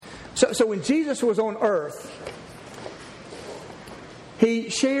So when Jesus was on earth, He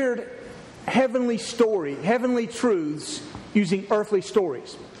shared heavenly truths using earthly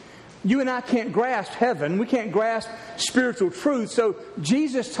stories. You and I can't grasp heaven. We can't grasp spiritual truth. So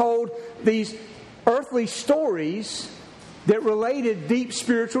Jesus told these earthly stories that related deep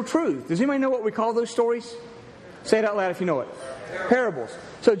spiritual truth. Does anybody know what we call those stories? Say it out loud if you know it. Parables.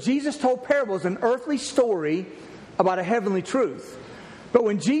 So Jesus told parables, an earthly story about a heavenly truth. But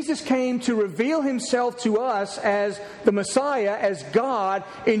when Jesus came to reveal Himself to us as the Messiah, as God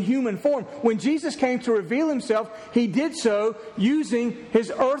in human form, when Jesus came to reveal Himself, He did so using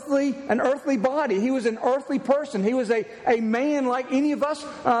an earthly body. He was an earthly person. He was a man like any of us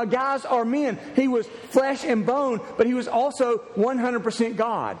guys are men. He was flesh and bone, but He was also 100%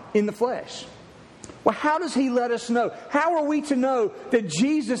 God in the flesh. Well, how does He let us know? How are we to know that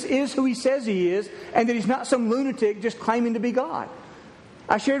Jesus is who He says He is and that He's not some lunatic just claiming to be God?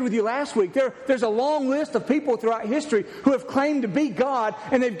 I shared with you last week, there's a long list of people throughout history who have claimed to be God,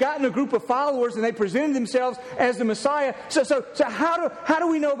 and they've gotten a group of followers and they presented themselves as the Messiah. So how do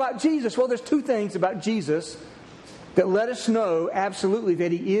we know about Jesus? Well, there's two things about Jesus that let us know absolutely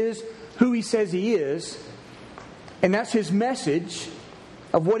that He is who He says He is, and that's His message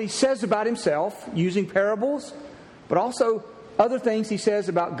of what He says about Himself using parables, but also other things He says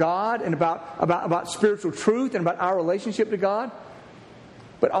about God and about spiritual truth and about our relationship to God.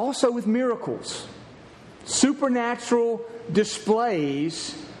 But also with miracles, supernatural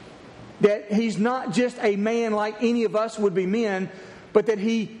displays that He's not just a man like any of us would be men, but that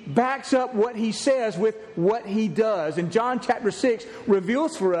He backs up what He says with what He does. And John chapter 6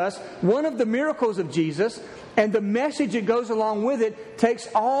 reveals for us one of the miracles of Jesus, and the message that goes along with it takes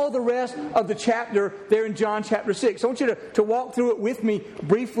all the rest of the chapter there in John chapter 6. I want you to walk through it with me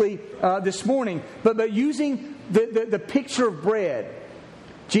briefly this morning. But using the picture of bread,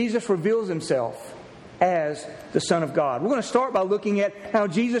 Jesus reveals Himself as the Son of God. We're going to start by looking at how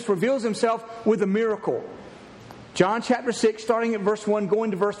Jesus reveals Himself with a miracle. John chapter 6, starting at verse 1,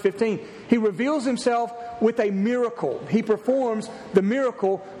 going to verse 15. He reveals Himself with a miracle. He performs the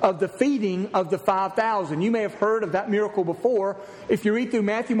miracle of the feeding of the 5,000. You may have heard of that miracle before. If you read through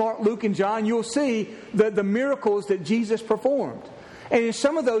Matthew, Mark, Luke, and John, you'll see the miracles that Jesus performed. And in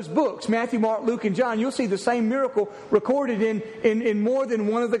some of those books, Matthew, Mark, Luke, and John, you'll see the same miracle recorded in more than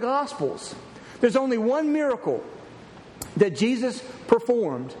one of the Gospels. There's only one miracle that Jesus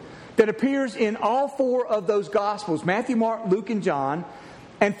performed that appears in all four of those Gospels, Matthew, Mark, Luke, and John.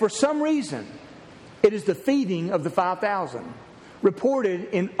 And for some reason, it is the feeding of the 5,000, reported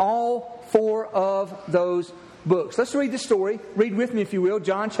in all four of those books. Let's read the story. Read with me, if you will,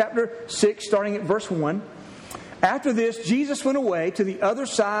 John chapter 6, starting at verse 1. After this, Jesus went away to the other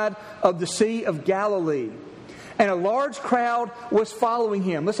side of the Sea of Galilee, and a large crowd was following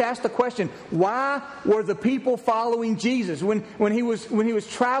Him. Let's ask the question, why were the people following Jesus? When he was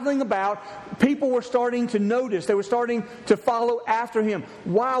traveling about, people were starting to notice. They were starting to follow after Him.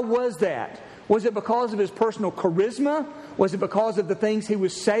 Why was that? Was it because of His personal charisma? Was it because of the things He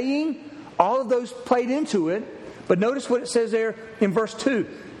was saying? All of those played into it. But notice what it says there in verse 2.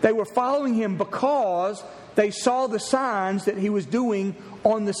 They were following Him because they saw the signs that He was doing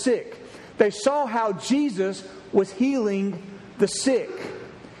on the sick. They saw how Jesus was healing the sick.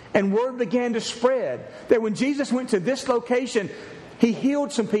 And word began to spread that when Jesus went to this location, He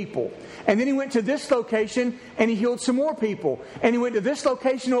healed some people. And then He went to this location and He healed some more people. And He went to this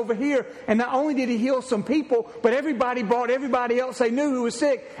location over here, and not only did He heal some people, but everybody brought everybody else they knew who was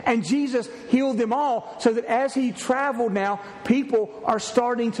sick. And Jesus healed them all, so that as He traveled now, people are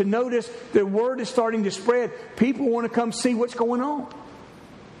starting to notice. The word is starting to spread. People want to come see what's going on.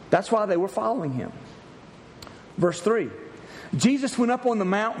 That's why they were following Him. Verse 3. Jesus went up on the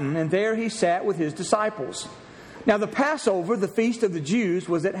mountain, and there He sat with His disciples. Now the Passover, the feast of the Jews,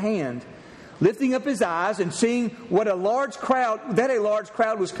 was at hand. Lifting up His eyes and seeing a large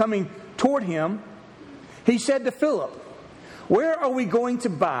crowd was coming toward Him, He said to Philip, Where are we going to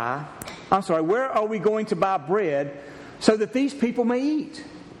buy bread so that these people may eat?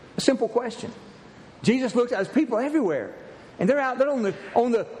 A simple question. Jesus looked at There's people everywhere. And they're out there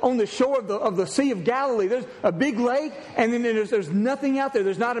on the shore of the Sea of Galilee. There's a big lake, and then there's nothing out there.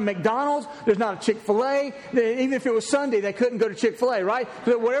 There's not a McDonald's. There's not a Chick-fil-A. Even if it was Sunday, they couldn't go to Chick-fil-A, right?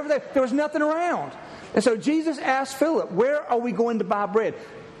 There was nothing around. And so Jesus asked Philip, where are we going to buy bread?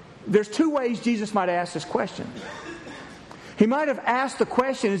 There's two ways Jesus might ask this question. He might have asked the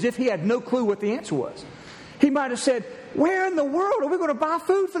question as if He had no clue what the answer was. He might have said, where in the world are we going to buy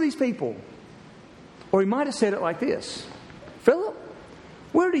food for these people? Or He might have said it like this. Philip,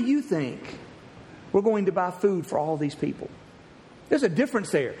 where do you think we're going to buy food for all these people? There's a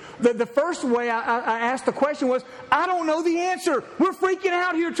difference there. The first way I asked the question was, I don't know the answer. We're freaking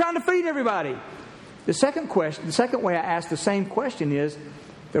out here trying to feed everybody. The second way I asked the same question is,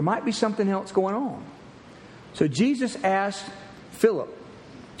 there might be something else going on. So Jesus asked Philip,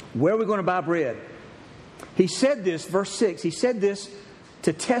 where are we going to buy bread? He said this, verse 6, he said this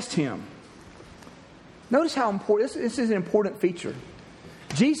to test him. Notice how important, this is an important feature.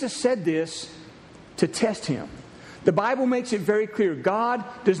 Jesus said this to test him. The Bible makes it very clear. God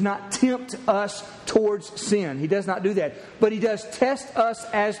does not tempt us towards sin. He does not do that. But He does test us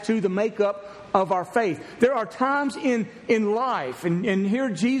as to the makeup of our faith. There are times in life, and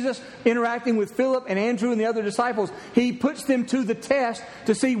here Jesus interacting with Philip and Andrew and the other disciples, He puts them to the test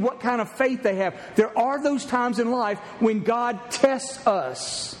to see what kind of faith they have. There are those times in life when God tests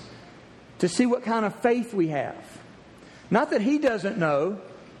us to see what kind of faith we have. Not that He doesn't know.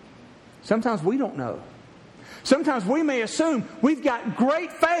 Sometimes we don't know. Sometimes we may assume we've got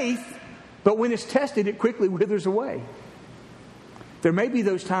great faith, but when it's tested, it quickly withers away. There may be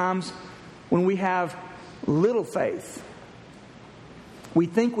those times when we have little faith. We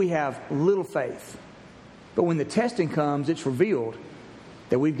think we have little faith. But when the testing comes, it's revealed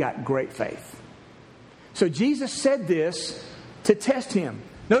that we've got great faith. So Jesus said this to test him.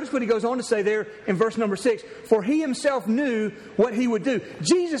 Notice what He goes on to say there in verse number 6. For He Himself knew what He would do.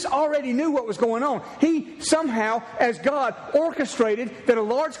 Jesus already knew what was going on. He somehow, as God, orchestrated that a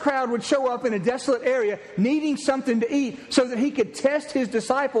large crowd would show up in a desolate area needing something to eat so that He could test His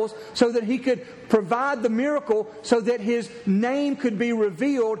disciples, so that He could provide the miracle, so that His name could be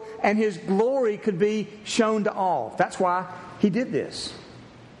revealed and His glory could be shown to all. That's why He did this.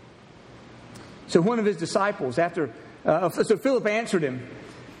 So one of His disciples, so Philip answered him.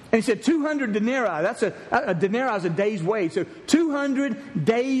 And he said, 200 denarii. That's a denarii is a day's wage. So 200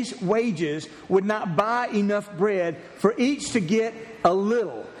 days' wages would not buy enough bread for each to get a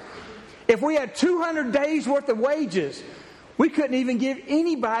little. If we had 200 days' worth of wages, we couldn't even give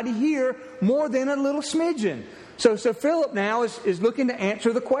anybody here more than a little smidgen. So Philip now is looking to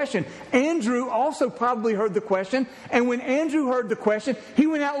answer the question. Andrew also probably heard the question. And when Andrew heard the question, he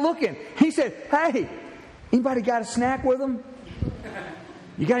went out looking. He said, hey, anybody got a snack with them?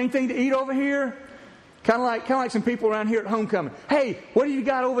 You got anything to eat over here? Kind of like some people around here at homecoming. Hey, what do you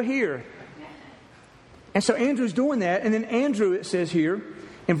got over here? And so Andrew's doing that. And then Andrew, it says here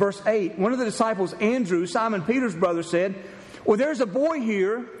in verse 8, one of the disciples, Andrew, Simon Peter's brother, said, well, there's a boy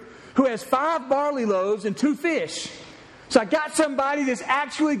here who has 5 barley loaves and 2 fish. So I got somebody that's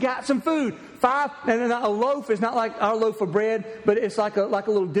actually got some food. 5, and a loaf is not like our loaf of bread, but it's like a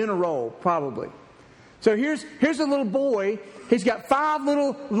little dinner roll, probably. So here's a little boy. He's got 5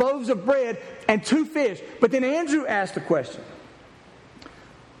 little loaves of bread and 2 fish. But then Andrew asked the question,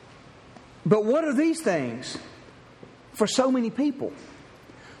 but what are these things for so many people?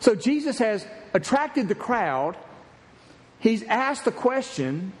 So Jesus has attracted the crowd. He's asked the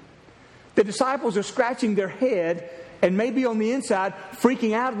question. The disciples are scratching their head and maybe on the inside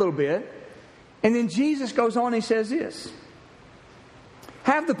freaking out a little bit. And then Jesus goes on and he says this,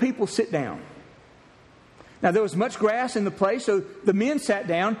 have the people sit down. Now, there was much grass in the place, so the men sat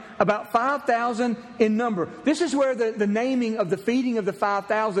down, about 5,000 in number. This is where the naming of the feeding of the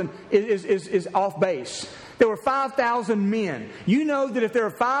 5,000 is off base. There were 5,000 men. You know that if there are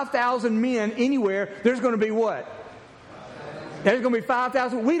 5,000 men anywhere, there's going to be what? There's going to be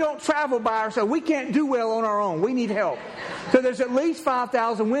 5,000. We don't travel by ourselves. We can't do well on our own. We need help. So there's at least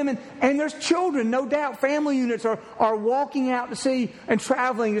 5,000 women, and there's children, no doubt. Family units are walking out to see and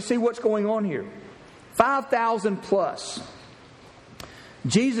traveling to see what's going on here. 5,000 plus.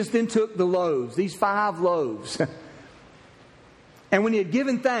 Jesus then took the loaves, these 5 loaves. And when He had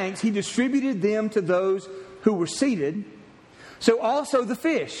given thanks, He distributed them to those who were seated. So also the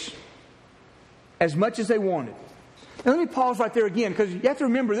fish, as much as they wanted. Now let me pause right there again, because you have to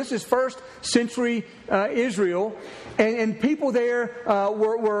remember this is first century Israel, and people there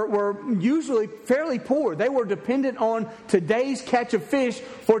were usually fairly poor. They were dependent on today's catch of fish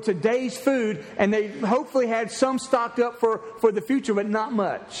for today's food, and they hopefully had some stocked up for the future, but not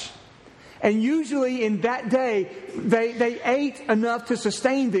much. And usually in that day, they ate enough to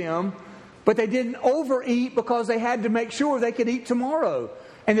sustain them, but they didn't overeat because they had to make sure they could eat tomorrow.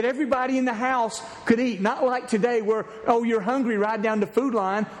 And that everybody in the house could eat. Not like today where, you're hungry, ride down the Food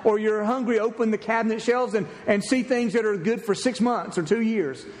Line. Or you're hungry, open the cabinet shelves and see things that are good for 6 months or 2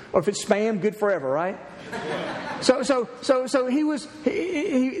 years. Or if it's Spam, good forever, right? So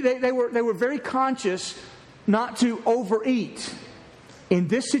they were very conscious not to overeat in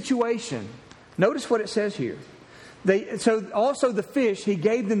this situation. Notice what it says here. So also the fish, He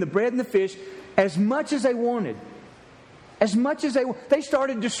gave them the bread and the fish as much as they wanted. as much as they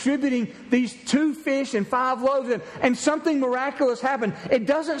started distributing these 2 fish and 5 loaves, and something miraculous happened. It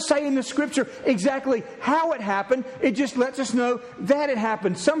doesn't say in the Scripture exactly how it happened. It just lets us know that it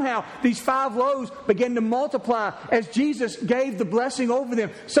happened. Somehow these 5 loaves began to multiply as Jesus gave the blessing over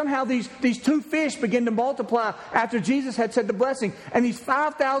them. Somehow these 2 fish began to multiply after Jesus had said the blessing. And these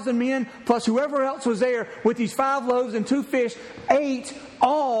 5,000 men, plus whoever else was there with these 5 loaves and 2 fish, ate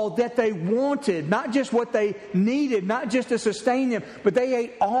all that they wanted, not just what they needed, not just to sustain them, but they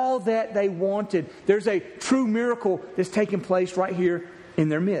ate all that they wanted. There's a true miracle that's taking place right here in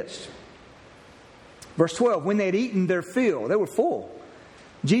their midst. Verse 12, when they had eaten their fill, they were full,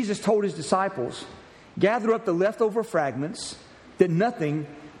 Jesus told his disciples, gather up the leftover fragments that nothing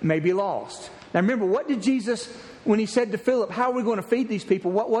may be lost. Now remember, what did Jesus, when he said to Philip, how are we going to feed these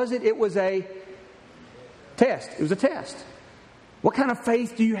people? What was it? It was a test. It was a test. What kind of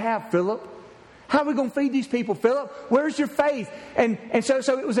faith do you have, Philip? How are we going to feed these people, Philip? Where's your faith? And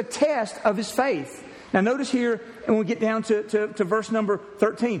so it was a test of his faith. Now notice here, and we'll get down to verse number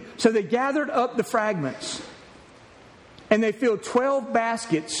 13. So they gathered up the fragments, and they filled 12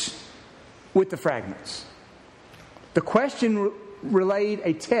 baskets with the fragments. The question relayed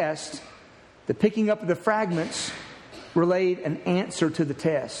a test. The picking up of the fragments relayed an answer to the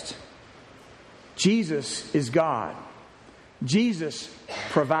test. Jesus is God. Jesus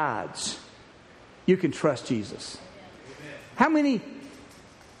provides. You can trust Jesus. How many?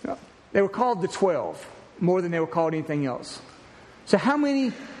 They were called the 12 more than they were called anything else. So how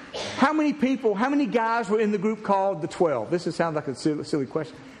many people, how many guys were in the group called the 12? This sounds like a silly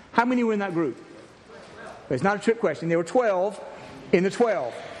question. How many were in that group? It's not a trick question. There were 12 in the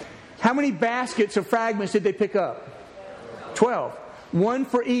 12. How many baskets of fragments did they pick up? 12. One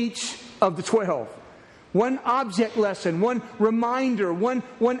for each of the 12. One object lesson, one reminder, one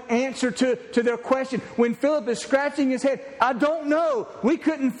answer to their question. When Philip is scratching his head, I don't know. We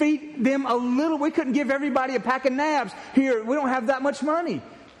couldn't feed them a little. We couldn't give everybody a pack of nabs. Here, we don't have that much money.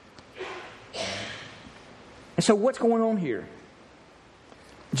 And so what's going on here?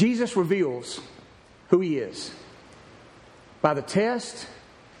 Jesus reveals who he is. By the test,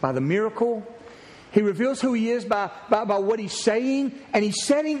 by the miracle. He reveals who he is by what he's saying, and he's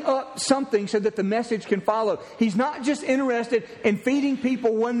setting up something so that the message can follow. He's not just interested in feeding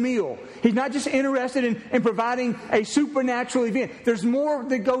people one meal. He's not just interested in providing a supernatural event. There's more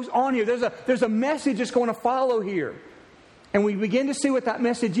that goes on here. There's a message that's going to follow here. And we begin to see what that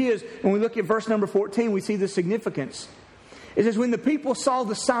message is. When we look at verse number 14, we see the significance. It says, when the people saw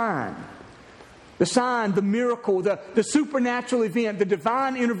the sign, the miracle, the supernatural event, the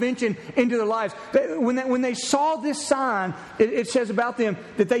divine intervention into their lives. When they saw this sign, it says about them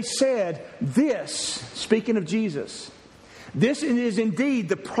that they said, this, speaking of Jesus, this is indeed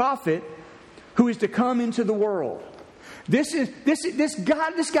the prophet who is to come into the world. This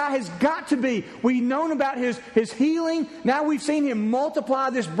guy has got to be. We've known about his healing. Now we've seen him multiply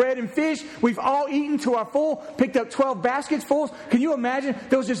this bread and fish. We've all eaten to our full, picked up 12 baskets full. Can you imagine?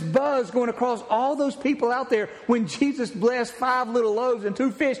 There was this buzz going across all those people out there when Jesus blessed 5 little loaves and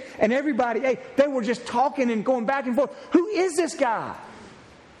 2 fish. And everybody ate. They were just talking and going back and forth. Who is this guy?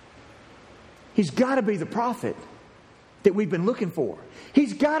 He's got to be the prophet that we've been looking for.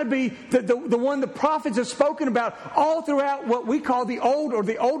 He's got to be the one the prophets have spoken about all throughout what we call the Old or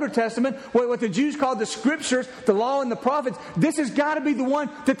the Older Testament, what the Jews called the Scriptures, the Law and the Prophets. This has got to be the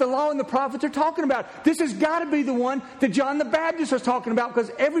one that the Law and the Prophets are talking about. This has got to be the one that John the Baptist was talking about, because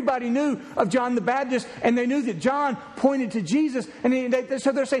everybody knew of John the Baptist, and they knew that John pointed to Jesus. And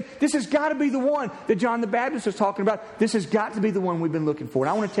so they're saying, this has got to be the one that John the Baptist was talking about. This has got to be the one we've been looking for. And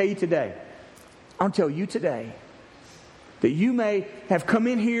I want to tell you today, that you may have come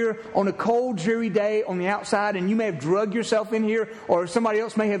in here on a cold, dreary day on the outside, and you may have drugged yourself in here, or somebody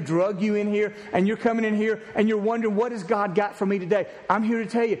else may have drugged you in here, and you're coming in here and you're wondering, what has God got for me today? I'm here to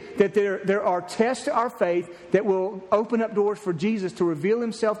tell you that there are tests to our faith that will open up doors for Jesus to reveal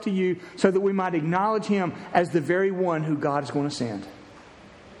himself to you so that we might acknowledge him as the very one who God is going to send.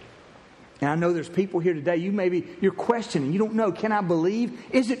 And I know there's people here today, you're questioning. You don't know, can I believe?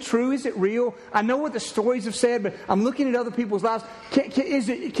 Is it true? Is it real? I know what the stories have said, but I'm looking at other people's lives.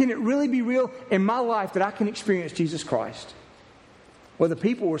 Can it really be real in my life that I can experience Jesus Christ? Well, the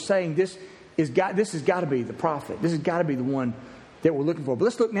people were saying this has got to be the prophet. This has got to be the one that we're looking for. But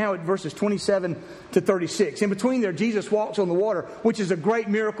let's look now at verses 27 to 36. In between there, Jesus walks on the water, which is a great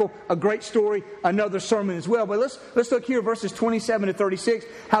miracle, a great story, another sermon as well. But let's look here, verses 27 to 36,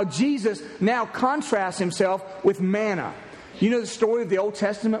 how Jesus now contrasts himself with manna. You know the story of the Old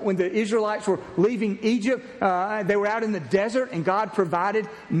Testament when the Israelites were leaving Egypt. They were out in the desert, and God provided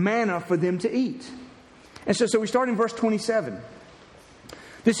manna for them to eat. And so we start in verse 27.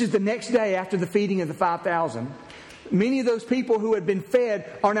 This is the next day after the feeding of the 5,000. Many of those people who had been fed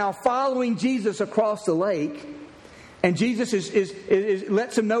are now following Jesus across the lake. And Jesus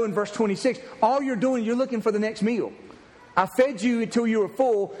lets them know in verse 26, all you're doing, you're looking for the next meal. I fed you until you were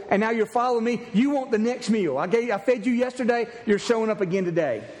full, and now you're following me. You want the next meal. I fed you yesterday, you're showing up again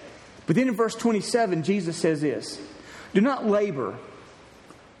today. But then in verse 27, Jesus says this, do not labor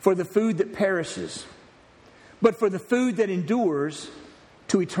for the food that perishes, but for the food that endures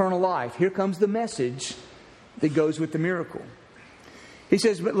to eternal life. Here comes the message that goes with the miracle. He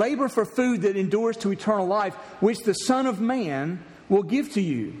says, but labor for food that endures to eternal life, which the Son of Man will give to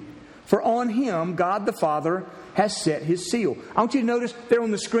you. For on Him, God the Father has set His seal. I want you to notice there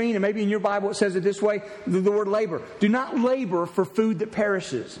on the screen, and maybe in your Bible it says it this way, the word labor. Do not labor for food that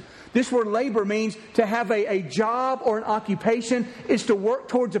perishes. This word labor means to have a job or an occupation. It's to work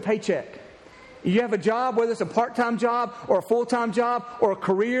towards a paycheck. You have a job, whether it's a part-time job or a full-time job or a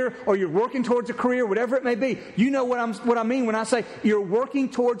career, or you're working towards a career, whatever it may be. You know what I mean when I say you're working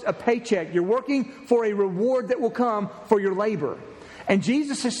towards a paycheck. You're working for a reward that will come for your labor. And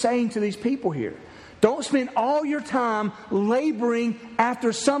Jesus is saying to these people here, don't spend all your time laboring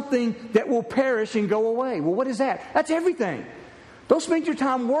after something that will perish and go away. Well, what is that? That's everything. Don't spend your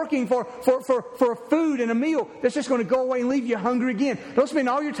time working for a food and a meal that's just going to go away and leave you hungry again. Don't spend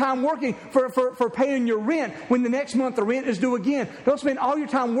all your time working for paying your rent when the next month the rent is due again. Don't spend all your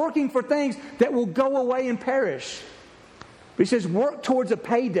time working for things that will go away and perish. But He says work towards a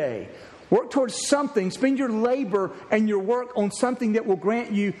payday. Work towards something. Spend your labor and your work on something that will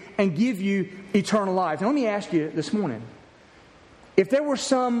grant you and give you eternal life. Now, let me ask you this morning. If there were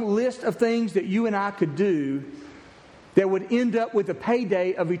some list of things that you and I could do that would end up with a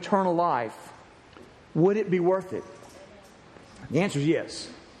payday of eternal life, would it be worth it? The answer is yes.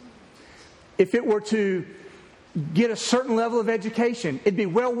 If it were to get a certain level of education, it'd be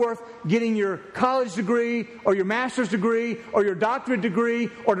well worth getting your college degree or your master's degree or your doctorate degree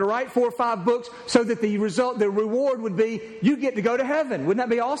or to write 4 or 5 books so that the reward would be you get to go to heaven. Wouldn't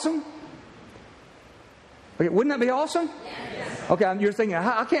that be awesome? Okay, wouldn't that be awesome? Yes. Okay, you're thinking,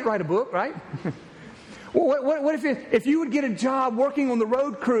 I can't write a book, right? What if you would get a job working on the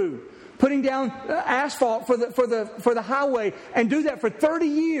road crew, putting down asphalt for the highway, and do that for 30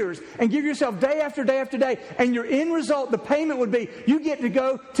 years and give yourself day after day after day, and your end result, the payment would be you get to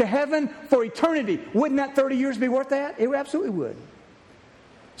go to heaven for eternity. Wouldn't that 30 years be worth that? It absolutely would.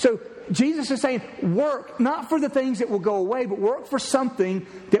 So Jesus is saying work not for the things that will go away, but work for something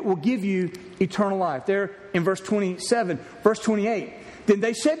that will give you eternal life. There in verse 27, verse 28, then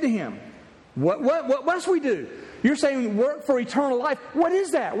they said to him, what must we do? You're saying work for eternal life. What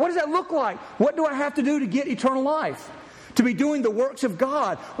is that? What does that look like? What do I have to do to get eternal life? To be doing the works of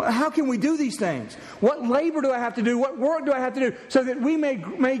God. How can we do these things? What labor do I have to do? What work do I have to do so that we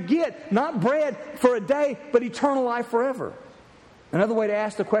may get not bread for a day, but eternal life forever? Another way to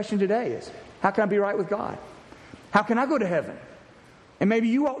ask the question today is, how can I be right with God? How can I go to heaven? And maybe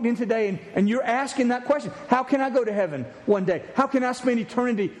you walked in today and you're asking that question. How can I go to heaven one day? How can I spend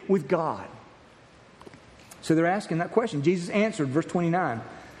eternity with God? So they're asking that question. Jesus answered, verse 29.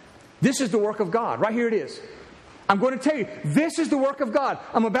 This is the work of God. Right here it is. I'm going to tell you, this is the work of God.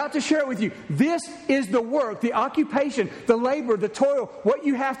 I'm about to share it with you. This is the work, the occupation, the labor, the toil, what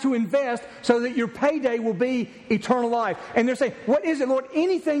you have to invest so that your payday will be eternal life. And they're saying, what is it, Lord?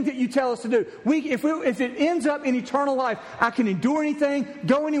 Anything that you tell us to do. If it ends up in eternal life, I can endure anything,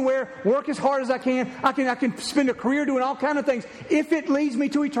 go anywhere, work as hard as I can. I can spend a career doing all kinds of things if it leads me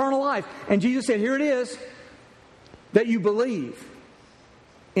to eternal life. And Jesus said, here it is. That you believe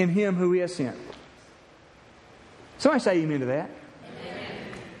in Him who He has sent. Somebody say amen to that.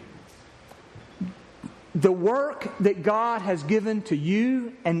 Amen. The work that God has given to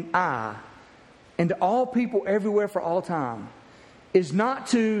you and I, and to all people everywhere for all time, is not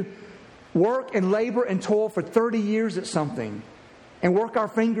to work and labor and toil for 30 years at something and work our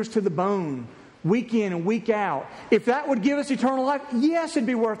fingers to the bone week in and week out. If that would give us eternal life, yes, it'd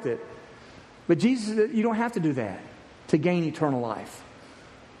be worth it. But Jesus said, you don't have to do that to gain eternal life.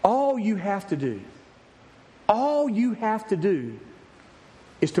 All you have to do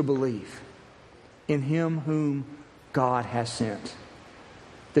is to believe in Him whom God has sent.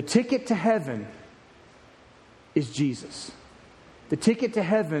 The ticket to heaven is Jesus. The ticket to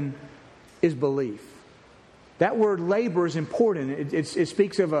heaven is belief. That word labor is important. It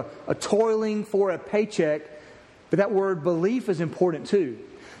speaks of a toiling for a paycheck, but that word belief is important too.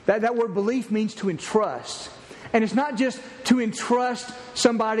 That word belief means to entrust. And it's not just to entrust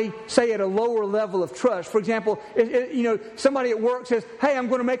somebody, say, at a lower level of trust. For example, somebody at work says, hey, I'm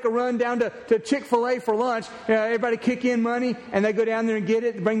going to make a run down to Chick-fil-A for lunch. Everybody kick in money, and they go down there and get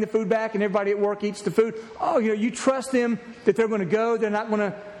it, bring the food back, and everybody at work eats the food. Oh, you trust them that they're going to go. They're not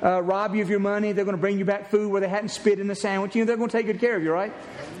going to rob you of your money. They're going to bring you back food where they hadn't spit in the sandwich. They're going to take good care of you, right?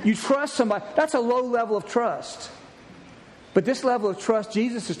 You trust somebody. That's a low level of trust. But this level of trust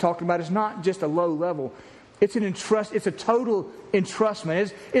Jesus is talking about is not just a low level. It's it's a total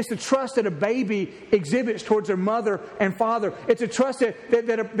entrustment. It's the trust that a baby exhibits towards their mother and father. It's a trust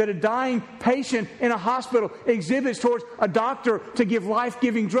that a dying patient in a hospital exhibits towards a doctor to give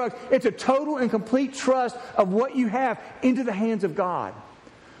life-giving drugs. It's a total and complete trust of what you have into the hands of God.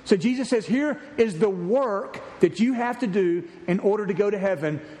 So Jesus says, here is the work that you have to do in order to go to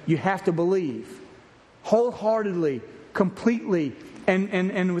heaven. You have to believe wholeheartedly, completely,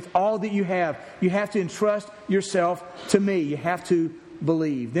 and with all that you have. You have to entrust yourself to me. You have to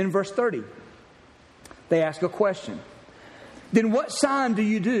believe. Then verse 30, they ask a question. Then what sign do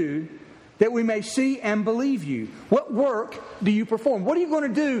you do that we may see and believe you? What work do you perform? What are you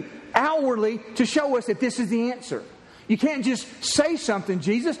going to do outwardly to show us that this is the answer? You can't just say something,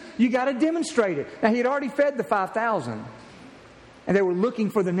 Jesus. You got to demonstrate it. Now, he had already fed the 5,000, and they were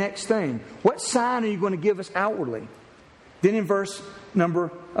looking for the next thing. What sign are you going to give us outwardly? Then in verse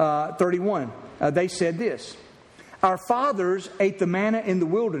number 31, they said this. Our fathers ate the manna in the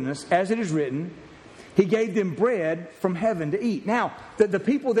wilderness, as it is written, He gave them bread from heaven to eat. Now, the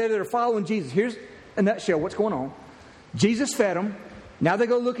people there that are following Jesus, here's a nutshell what's going on. Jesus fed them. Now they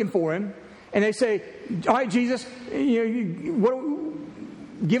go looking for Him. And they say, all right, Jesus, give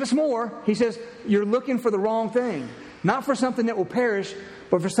us more. He says, you're looking for the wrong thing. Not for something that will perish,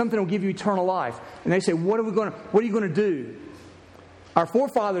 but for something that will give you eternal life. And they say, what are you going to do? Our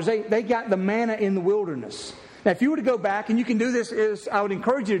forefathers, they got the manna in the wilderness. Now, if you were to go back, and you can do this, I would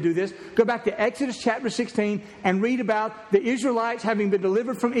encourage you to do this, go back to Exodus chapter 16 and read about the Israelites having been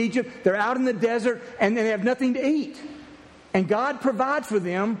delivered from Egypt. They're out in the desert, and they have nothing to eat. And God provides for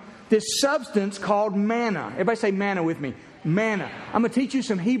them this substance called manna. Everybody say manna with me. Manna. I'm going to teach you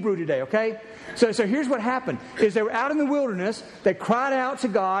some Hebrew today, okay? So here's what happened. Is they were out in the wilderness. They cried out to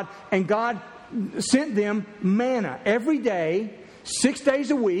God, and God sent them manna every day, 6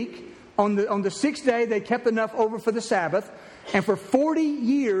 days a week. On the sixth day, they kept enough over for the Sabbath. And for 40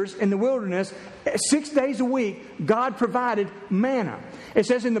 years in the wilderness, 6 days a week, God provided manna. It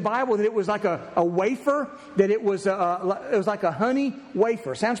says in the Bible that it was like a wafer, that it was like a honey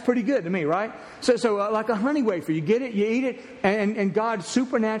wafer. Sounds pretty good to me, right? So like a honey wafer. You get it, you eat it, and God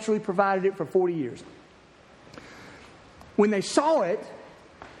supernaturally provided it for 40 years. When they saw it,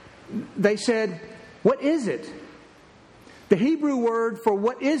 they said, what is it? The Hebrew word for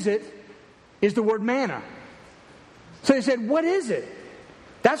what is it is the word manna. So they said, what is it?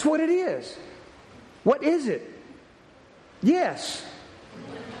 That's what it is. What is it? Yes.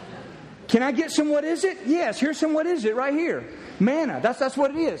 Can I get some what is it? Yes, here's some what is it right here. Manna. That's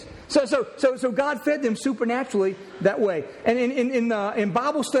what it is. So God fed them supernaturally that way. And in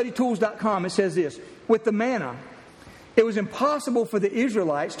BibleStudyTools.com it says this. With the manna, it was impossible for the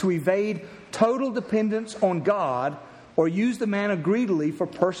Israelites to evade total dependence on God or use the manna greedily for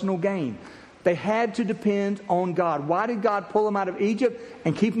personal gain. They had to depend on God. Why did God pull them out of Egypt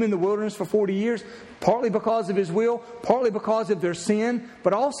and keep them in the wilderness for 40 years? Partly because of His will, partly because of their sin,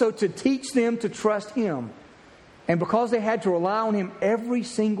 but also to teach them to trust Him. And because they had to rely on Him every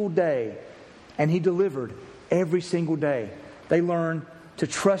single day, and He delivered every single day, they learned to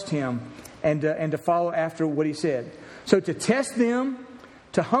trust Him and to follow after what He said. So to test them,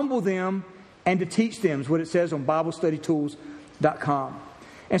 to humble them, and to teach them is what it says on BibleStudyTools.com.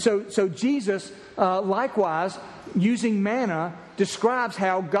 And so Jesus, likewise, using manna, describes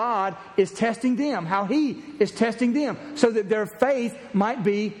how God is testing them, how He is testing them, so that their faith might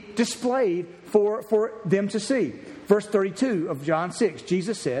be displayed for them to see. Verse 32 of John 6,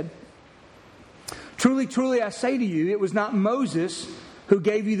 Jesus said, Truly, truly, I say to you, it was not Moses who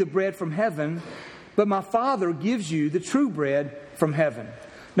gave you the bread from heaven, but my Father gives you the true bread from heaven.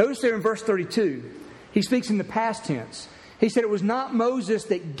 Notice there in verse 32, He speaks in the past tense. He said it was not Moses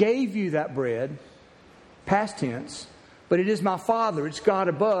that gave you that bread, past tense, but it is my Father, it's God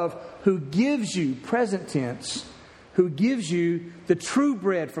above, who gives you, present tense, who gives you the true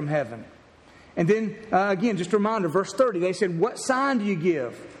bread from heaven. And then, again, just a reminder, verse 30, they said, what sign do you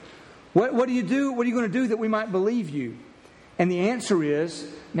give? What do you do? What are you going to do that we might believe you? And the answer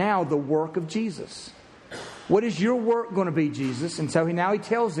is, now, the work of Jesus. What is your work going to be, Jesus? And so now He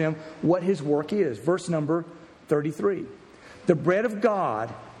tells them what His work is. Verse number 33. The bread of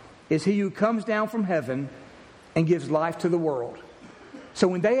God is He who comes down from heaven and gives life to the world. So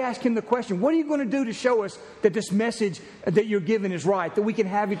when they ask him the question, what are you going to do to show us that this message that you're giving is right, that we can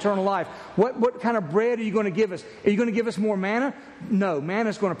have eternal life? What kind of bread are you going to give us? Are you going to give us more manna? No, manna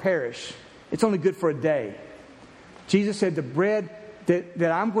is going to perish. It's only good for a day. Jesus said, the bread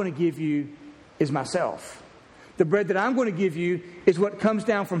that I'm going to give you is myself. The bread that I'm going to give you is what comes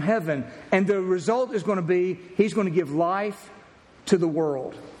down from heaven. And the result is going to be, He's going to give life to the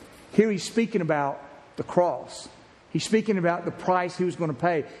world. Here He's speaking about the cross. He's speaking about the price He was going to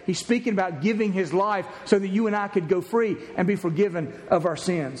pay. He's speaking about giving His life so that you and I could go free and be forgiven of our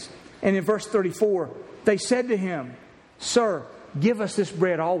sins. And in verse 34, they said to Him, Sir, give us this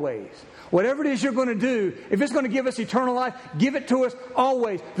bread always. Whatever it is you're going to do, if it's going to give us eternal life, give it to us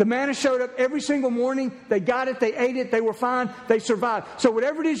always. The manna showed up every single morning. They got it. They ate it. They were fine. They survived. So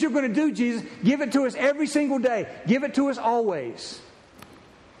whatever it is you're going to do, Jesus, give it to us every single day. Give it to us always.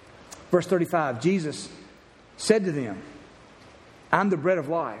 Verse 35, Jesus said to them, I'm the bread of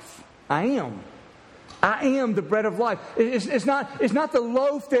life. I am the bread of life. It's not the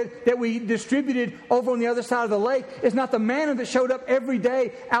loaf that we distributed over on the other side of the lake. It's not the manna that showed up every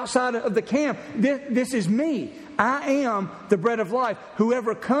day outside of the camp. This is me. I am the bread of life.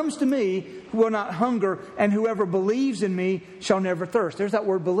 Whoever comes to me will not hunger, and whoever believes in me shall never thirst. There's that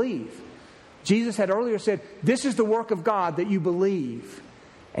word believe. Jesus had earlier said, this is the work of God, that you believe.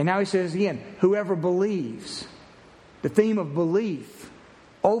 And now He says again, whoever believes. The theme of belief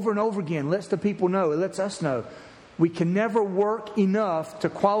over and over again lets the people know, it lets us know, we can never work enough to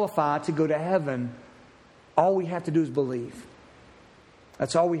qualify to go to heaven. All we have to do is believe.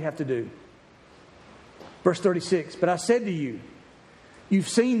 That's all we have to do. Verse 36, but I said to you, you've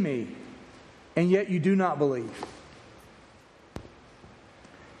seen me, and yet you do not believe.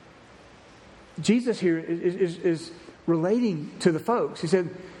 Jesus here is relating to the folks. He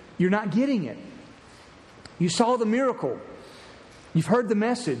said, you're not getting it. You saw the miracle. You've heard the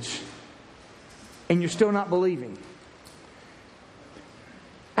message. And you're still not believing.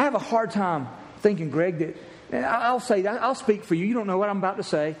 I have a hard time thinking, Greg, that I'll speak for you. You don't know what I'm about to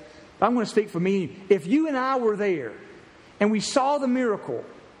say. But I'm going to speak for me. If you and I were there and we saw the miracle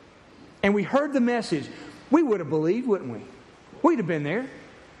and we heard the message, we would have believed, wouldn't we? We'd have been there.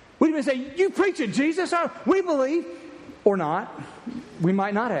 We'd have been saying, you preach it, Jesus. We believe. Or not. We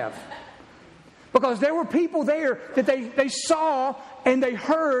might not have. Because there were people there that they saw and they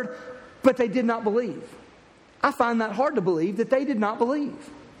heard, but they did not believe. I find that hard to believe that they did not believe.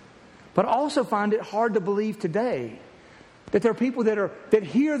 But I also find it hard to believe today that there are people that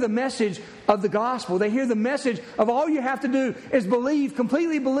hear the message of the gospel. They hear the message of all you have to do is believe,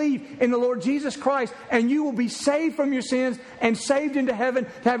 completely believe in the Lord Jesus Christ, and you will be saved from your sins and saved into heaven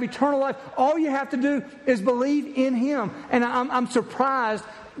to have eternal life. All you have to do is believe in Him. And I'm surprised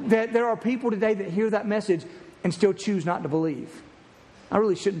that there are people today that hear that message and still choose not to believe. I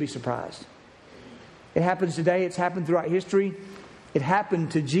really shouldn't be surprised. It happens today. It's happened throughout history. It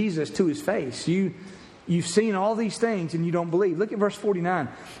happened to Jesus to His face. You've seen all these things and you don't believe. Look at verse 49.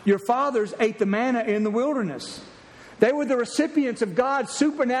 Your fathers ate the manna in the wilderness. They were the recipients of God's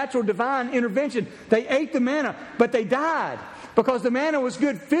supernatural divine intervention. They ate the manna, but they died because the manna was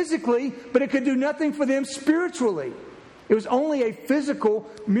good physically, but it could do nothing for them spiritually. It was only a physical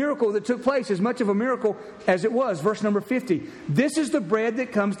miracle that took place, as much of a miracle as it was. Verse number 50. This is the bread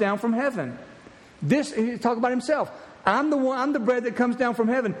that comes down from heaven. He talk about Himself. I'm the bread that comes down from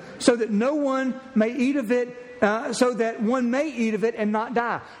heaven, so that no one may eat of it, so that one may eat of it and not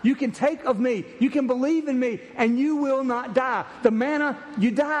die. You can take of me, you can believe in me, and you will not die. The manna, you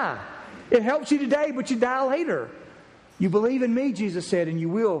die. It helps you today, but you die later. You believe in me, Jesus said, and you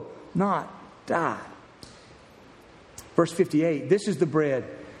will not die. Verse 58, this is the bread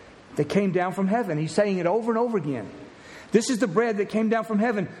that came down from heaven. He's saying it over and over again. This is the bread that came down from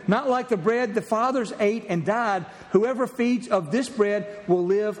heaven, not like the bread the fathers ate and died. Whoever feeds of this bread will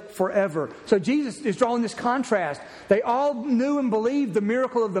live forever. So Jesus is drawing this contrast. They all knew and believed the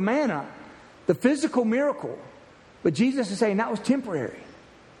miracle of the manna, the physical miracle. But Jesus is saying that was temporary.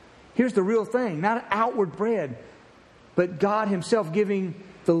 Here's the real thing, not an outward bread, but God Himself giving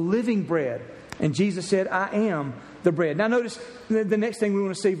the living bread. And Jesus said, I am the bread. Now notice the next thing we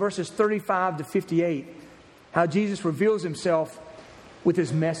want to see, verses 35 to 58, how Jesus reveals Himself with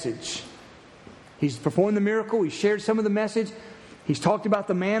His message. He's performed the miracle. He's shared some of the message. He's talked about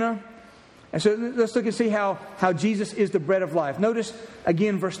the manna. And so let's look and see how Jesus is the bread of life. Notice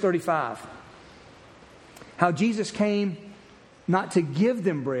again verse 35. How Jesus came not to give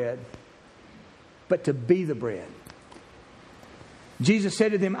them bread, but to be the bread. Jesus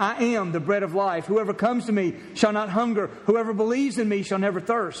said to them, I am the bread of life. Whoever comes to me shall not hunger. Whoever believes in me shall never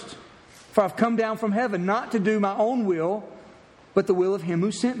thirst. For I've come down from heaven not to do my own will, but the will of Him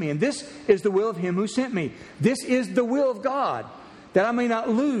who sent me. And this is the will of Him who sent me. This is the will of God, that I may not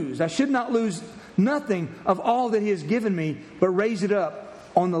lose. I should not lose nothing of all that He has given me, but raise it up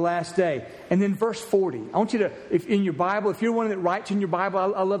on the last day. And then verse 40. I want you to, if in your Bible, if you're one that writes in your Bible,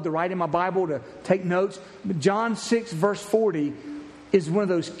 I love to write in my Bible to take notes. But John 6 verse 40 is one of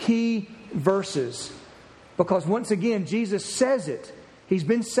those key verses. Because once again, Jesus says it. He's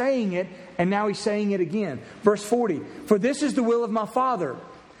been saying it, and now He's saying it again. Verse 40. For this is the will of my Father,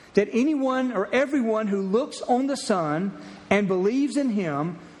 that anyone or everyone who looks on the Son and believes in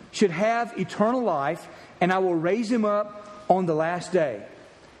Him should have eternal life, and I will raise him up on the last day.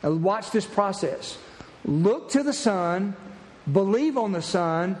 Now watch this process. Look to the Son, believe on the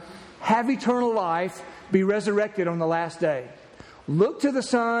Son, have eternal life, be resurrected on the last day. Look to the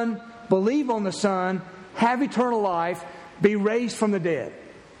Son, believe on the Son, have eternal life, be raised from the dead.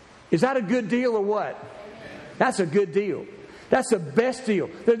 Is that a good deal or what? That's a good deal. That's the best deal.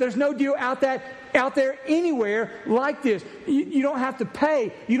 There's no deal out there anywhere like this. You don't have to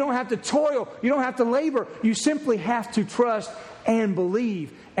pay. You don't have to toil. You don't have to labor. You simply have to trust and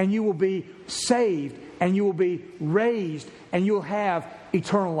believe, and you will be saved, and you will be raised, and you will have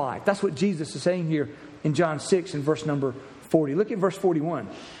eternal life. That's what Jesus is saying here in John 6 and verse number 40. Look at verse 41.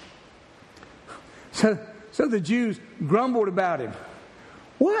 So the Jews grumbled about Him.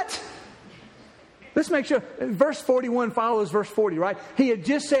 What? Let's make sure. Verse 41 follows verse 40, right? He had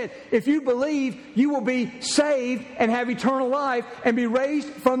just said, if you believe, you will be saved and have eternal life and be raised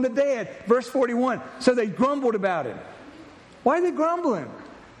from the dead. Verse 41. So they grumbled about Him. Why are they grumbling?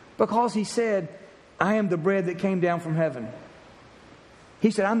 Because He said, I am the bread that came down from heaven.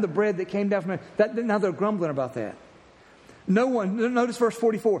 He said, I'm the bread that came down from heaven. Now they're grumbling about that. No one, notice verse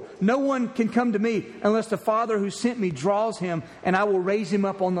 44, no one can come to me unless the Father who sent me draws him, and I will raise him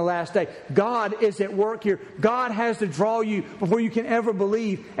up on the last day. God is at work here. God has to draw you before you can ever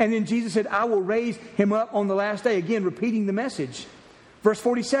believe. And then Jesus said, I will raise him up on the last day. Again, repeating the message. Verse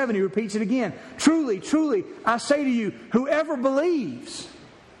 47, He repeats it again. Truly, truly, I say to you, whoever believes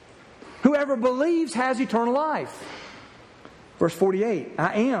has eternal life. Verse 48,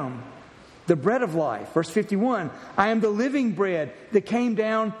 I am the bread of life. Verse 51, I am the living bread that came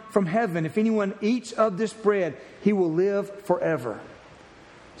down from heaven. If anyone eats of this bread, he will live forever.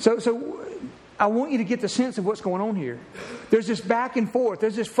 So I want you to get the sense of what's going on here. There's this back and forth.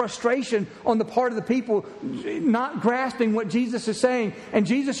 There's this frustration on the part of the people not grasping what Jesus is saying. And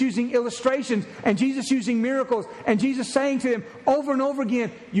Jesus using illustrations. And Jesus using miracles. And Jesus saying to them over and over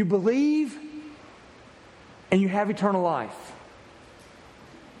again, you believe and you have eternal life.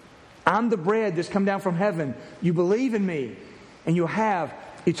 I'm the bread that's come down from heaven. You believe in me and you'll have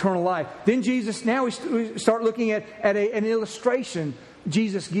eternal life. Then Jesus, now we start looking at an illustration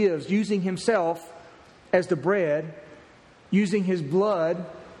Jesus gives, using Himself as the bread, using His blood,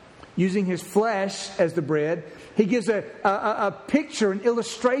 using His flesh as the bread. He gives a picture, an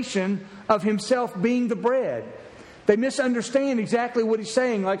illustration of Himself being the bread. They misunderstand exactly what He's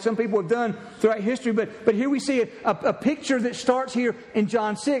saying, like some people have done throughout history. But here we see a picture that starts here in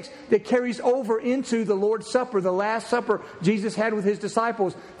John 6 that carries over into the Lord's Supper, the Last Supper Jesus had with His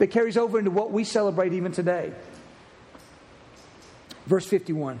disciples, that carries over into what we celebrate even today. Verse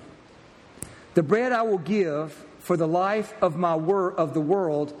 51. The bread I will give for the life of the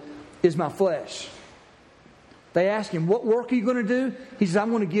world is my flesh. They ask Him, what work are you going to do? He says,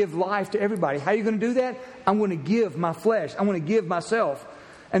 I'm going to give life to everybody. How are you going to do that? I'm going to give my flesh. I'm going to give myself.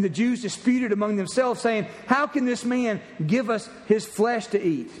 And the Jews disputed among themselves, saying, how can this man give us his flesh to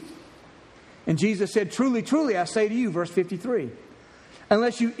eat? And Jesus said, truly, truly, I say to you, verse 53,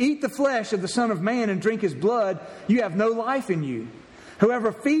 unless you eat the flesh of the Son of Man and drink His blood, you have no life in you.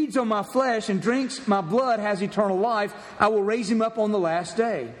 Whoever feeds on my flesh and drinks my blood has eternal life. I will raise him up on the last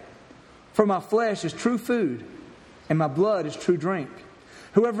day. For my flesh is true food, and my blood is true drink.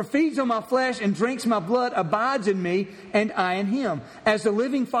 Whoever feeds on my flesh and drinks my blood abides in me, and I in him. As the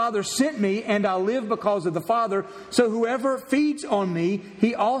living Father sent me, and I live because of the Father, so whoever feeds on me,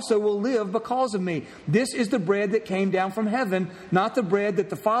 he also will live because of me. This is the bread that came down from heaven, not the bread that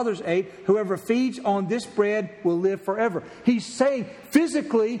the fathers ate. Whoever feeds on this bread will live forever. He's saying,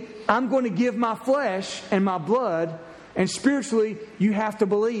 physically, I'm going to give my flesh and my blood, and spiritually, you have to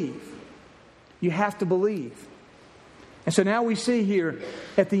believe. You have to believe. And so now we see here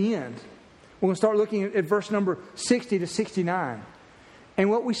at the end, we're going to start looking at verse number 60 to 69. And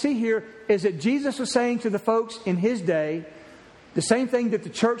what we see here is that Jesus was saying to the folks in His day the same thing that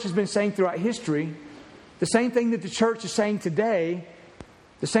the church has been saying throughout history, the same thing that the church is saying today,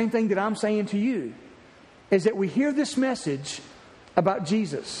 the same thing that I'm saying to you, is that we hear this message about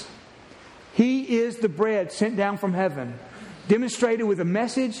Jesus. He is the bread sent down from heaven, demonstrated with a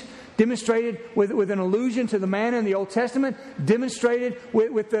message, demonstrated with an allusion to the manna in the Old Testament, demonstrated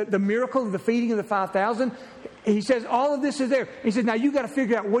with the miracle of the feeding of the 5,000. He says all of this is there. He says, now you got to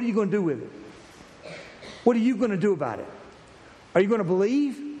figure out, what are you going to do with it? What are you going to do about it? Are you going to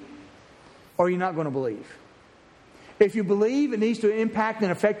believe, or are you not going to believe? If you believe, it needs to impact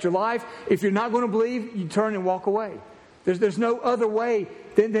and affect your life. If you're not going to believe, you turn and walk away. There's no other way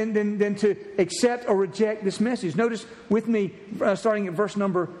than to accept or reject this message. Notice with me, starting at verse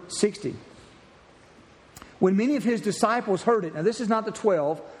number 60. When many of his disciples heard it, now this is not the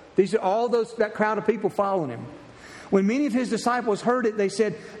 12, these are all that crowd of people following him. When many of his disciples heard it, they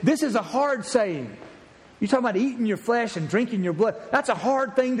said, "This is a hard saying." You're talking about eating your flesh and drinking your blood. That's a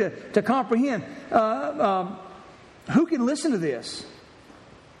hard thing to comprehend. Who can listen to this?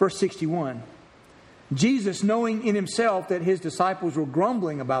 Verse 61. Jesus, knowing in himself that his disciples were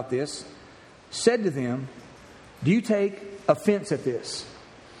grumbling about this, said to them, "Do you take offense at this?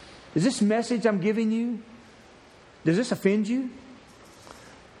 Is this message I'm giving you, does this offend you?"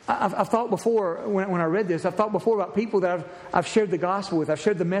 I've thought before, when I read this, I've thought before about people that I've shared the gospel with, I've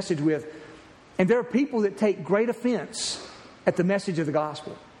shared the message with. And there are people that take great offense at the message of the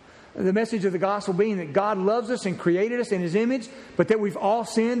gospel. The message of the gospel being that God loves us and created us in His image, but that we've all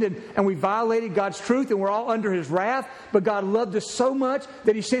sinned and we violated God's truth and we're all under His wrath. But God loved us so much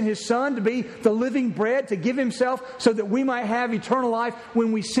that He sent His Son to be the living bread, to give Himself so that we might have eternal life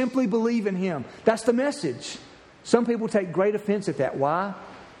when we simply believe in Him. That's the message. Some people take great offense at that. Why?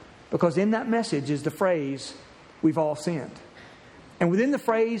 Because in that message is the phrase, "We've all sinned." And within the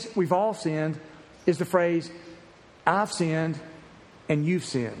phrase, "We've all sinned," is the phrase, "I've sinned and you've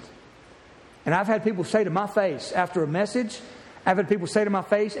sinned." And I've had people say to my face after a message, I've had people say to my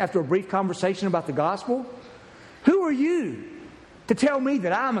face after a brief conversation about the gospel, "Who are you to tell me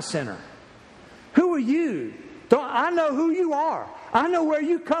that I'm a sinner? Who are you? I know who you are. I know where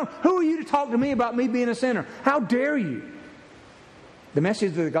you come. Who are you to talk to me about me being a sinner? How dare you?" The message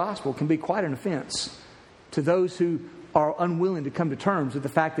of the gospel can be quite an offense to those who are unwilling to come to terms with the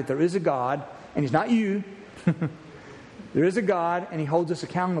fact that there is a God, and He's not you. There is a God, and He holds us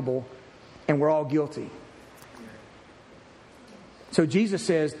accountable, and we're all guilty. So Jesus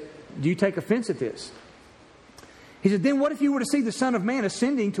says, "Do you take offense at this?" He said, "Then what if you were to see the Son of Man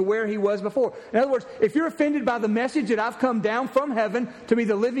ascending to where He was before?" In other words, if you're offended by the message that I've come down from heaven to be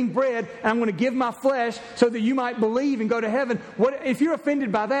the living bread, and I'm going to give my flesh so that you might believe and go to heaven, if you're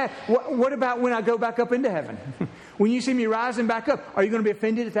offended by that, what about when I go back up into heaven? When you see me rising back up, are you going to be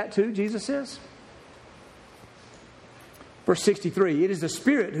offended at that too, Jesus says? Verse 63, "It is the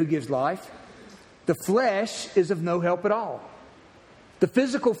Spirit who gives life. The flesh is of no help at all." The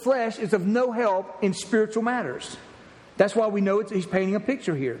physical flesh is of no help in spiritual matters. That's why we know he's painting a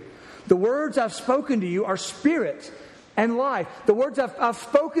picture here. "The words I've spoken to you are spirit and life." The words I've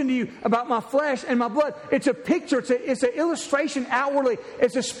spoken to you about my flesh and my blood. It's a picture. It's an illustration outwardly.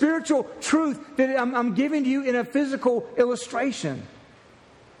 It's a spiritual truth that I'm giving to you in a physical illustration.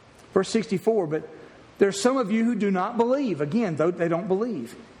 Verse 64, "But there's some of you who do not believe." Again, though they don't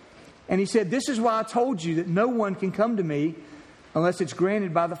believe. And he said, "This is why I told you that no one can come to me unless it's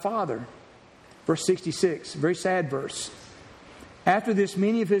granted by the Father." Verse 66, very sad verse. "After this,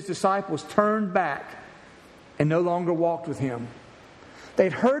 many of his disciples turned back and no longer walked with him."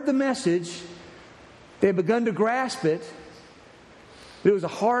 They'd heard the message. They had begun to grasp it. But it was a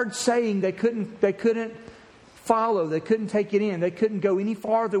hard saying they couldn't follow. They couldn't take it in. They couldn't go any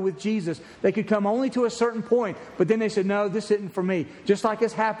farther with Jesus. They could come only to a certain point. But then they said, "No, this isn't for me." Just like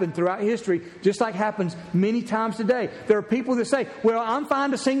has happened throughout history. Just like happens many times today. There are people that say, "Well, I'm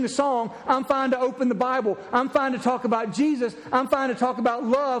fine to sing the song. I'm fine to open the Bible. I'm fine to talk about Jesus. I'm fine to talk about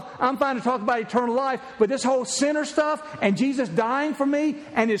love. I'm fine to talk about eternal life. But this whole sinner stuff and Jesus dying for me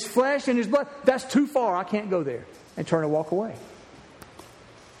and His flesh and His blood, that's too far. I can't go there." And turn and walk away.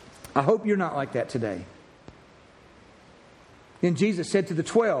 I hope you're not like that today. Then Jesus said to the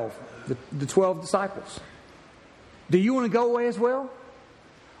 12 disciples, "Do you want to go away as well?"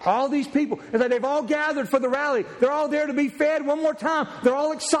 All these people, it's like they've all gathered for the rally. They're all there to be fed one more time. They're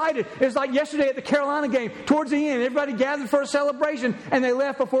all excited. It's like yesterday at the Carolina game. Towards the end, everybody gathered for a celebration, and they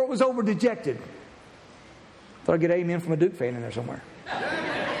left before it was over dejected. Thought I'd get amen from a Duke fan in there somewhere.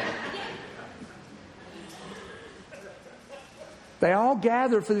 They all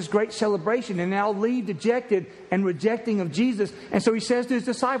gathered for this great celebration and now leave dejected and rejecting of Jesus. And so He says to His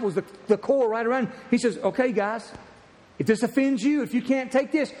disciples, the core right around him, He says, "Okay, guys, if this offends you, if you can't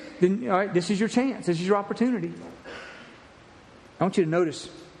take this, then all right, this is your chance. This is your opportunity." I want you to notice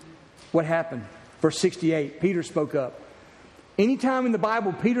what happened. Verse 68, Peter spoke up. Anytime in the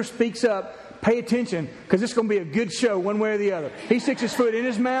Bible Peter speaks up, pay attention, because it's going to be a good show one way or the other. He sticks his foot in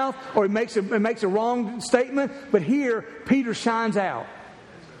his mouth or he makes a wrong statement. But here, Peter shines out.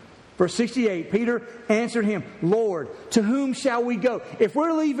 Verse 68, Peter answered him, Lord, to whom shall we go? If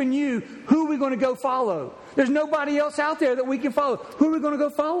we're leaving you, who are we going to go follow? There's nobody else out there that we can follow. Who are we going to go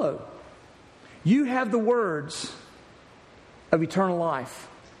follow? You have the words of eternal life.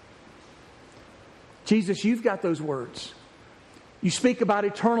 Jesus, you've got those words. You speak about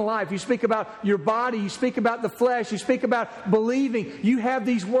eternal life. You speak about your body. You speak about the flesh. You speak about believing. You have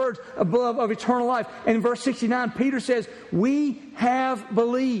these words of eternal life. And in verse 69, Peter says, we have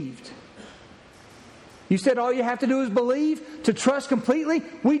believed. You said all you have to do is believe, to trust completely.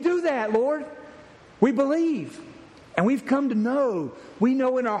 We do that, Lord. We believe. And we've come to know. We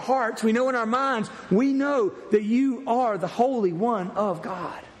know in our hearts. We know in our minds. We know that you are the Holy One of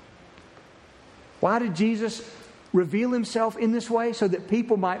God. Why did Jesus reveal himself in this way? So that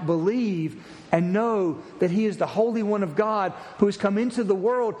people might believe and know that he is the Holy One of God who has come into the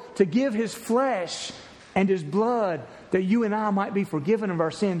world to give his flesh and his blood, that you and I might be forgiven of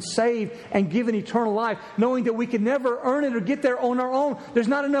our sins, saved and given eternal life, knowing that we can never earn it or get there on our own. There's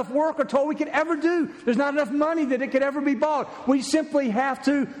not enough work or toil we could ever do. There's not enough money that it could ever be bought. We simply have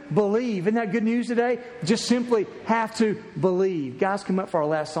to believe. Isn't that good news today? Just simply have to believe. Guys, come up for our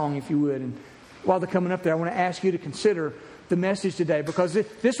last song if you would. And while they're coming up there, I want to ask you to consider the message today, because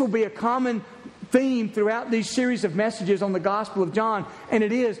this will be a common theme throughout these series of messages on the Gospel of John. And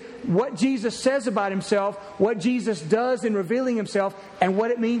it is what Jesus says about himself, what Jesus does in revealing himself, and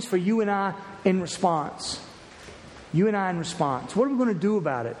what it means for you and I in response. You and I in response. What are we going to do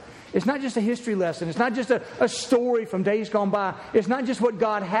about it? It's not just a history lesson. It's not just a story from days gone by. It's not just what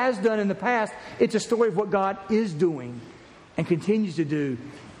God has done in the past. It's a story of what God is doing and continues to do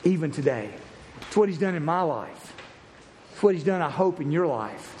even today. It's what he's done in my life. It's what he's done, I hope, in your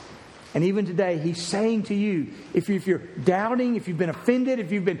life. And even today, he's saying to you, if you're doubting, if you've been offended,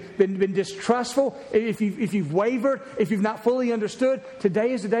 if you've been distrustful, if you've wavered, if you've not fully understood,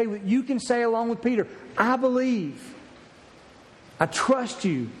 today is the day that you can say along with Peter, I believe. I trust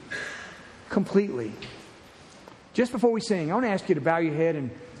you completely. Just before we sing, I want to ask you to bow your head and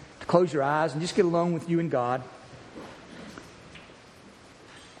to close your eyes and just get alone with you and God.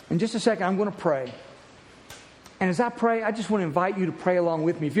 In just a second, I'm going to pray. And as I pray, I just want to invite you to pray along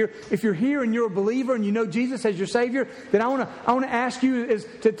with me. If you're here and you're a believer and you know Jesus as your Savior, then I want to ask you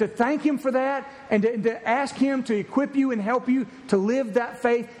to thank Him for that, and to ask Him to equip you and help you to live that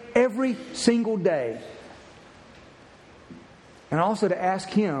faith every single day. And also to ask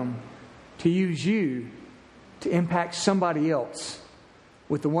Him to use you to impact somebody else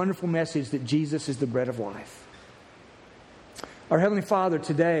with the wonderful message that Jesus is the bread of life. Our Heavenly Father,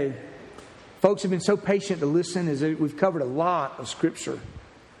 today, folks have been so patient to listen as we've covered a lot of Scripture.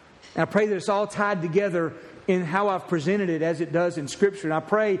 And I pray that it's all tied together in how I've presented it as it does in Scripture. And I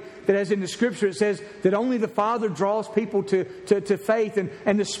pray that as in the Scripture it says that only the Father draws people to faith,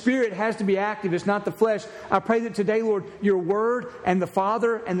 and the Spirit has to be active. It's not the flesh. I pray that today, Lord, your Word and the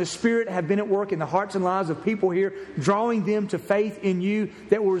Father and the Spirit have been at work in the hearts and lives of people here, drawing them to faith in you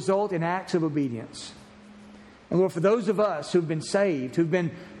that will result in acts of obedience. And Lord, for those of us who've been saved,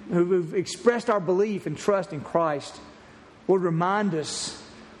 who've expressed our belief and trust in Christ, Lord, remind us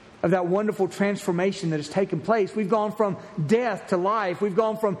of that wonderful transformation that has taken place. We've gone from death to life. We've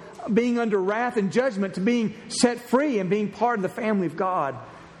gone from being under wrath and judgment to being set free and being part of the family of God.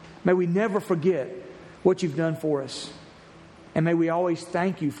 May we never forget what you've done for us. And may we always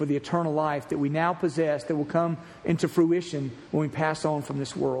thank you for the eternal life that we now possess, that will come into fruition when we pass on from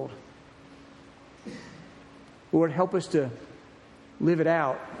this world. Lord, help us to live it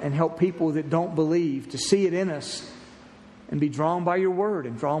out and help people that don't believe to see it in us and be drawn by your word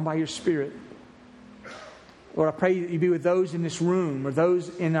and drawn by your Spirit. Lord, I pray that you be with those in this room, or those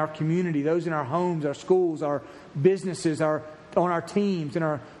in our community, those in our homes, our schools, our businesses, on our teams, in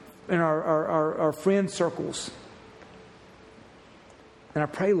our friend circles. And I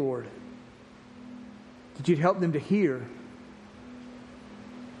pray, Lord, that you'd help them to hear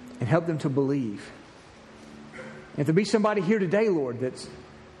and help them to believe. And if there be somebody here today, Lord, that's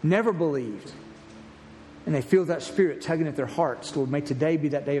never believed, and they feel that Spirit tugging at their hearts, Lord, may today be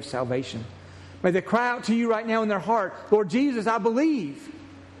that day of salvation. May they cry out to you right now in their heart, Lord Jesus, I believe.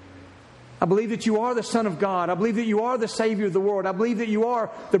 I believe that you are the Son of God. I believe that you are the Savior of the world. I believe that you are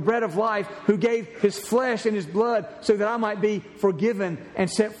the bread of life who gave His flesh and His blood so that I might be forgiven and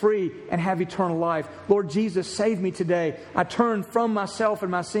set free and have eternal life. Lord Jesus, save me today. I turn from myself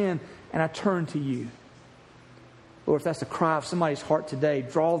and my sin, and I turn to you. Lord, if that's the cry of somebody's heart today,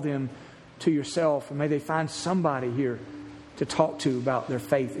 draw them to yourself, and may they find somebody here to talk to about their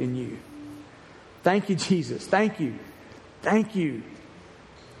faith in you. Thank you, Jesus. Thank you. Thank you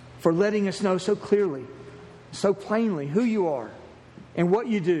for letting us know so clearly, so plainly who you are and what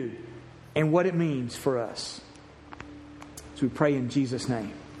you do and what it means for us. So we pray in Jesus'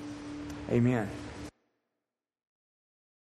 name. Amen.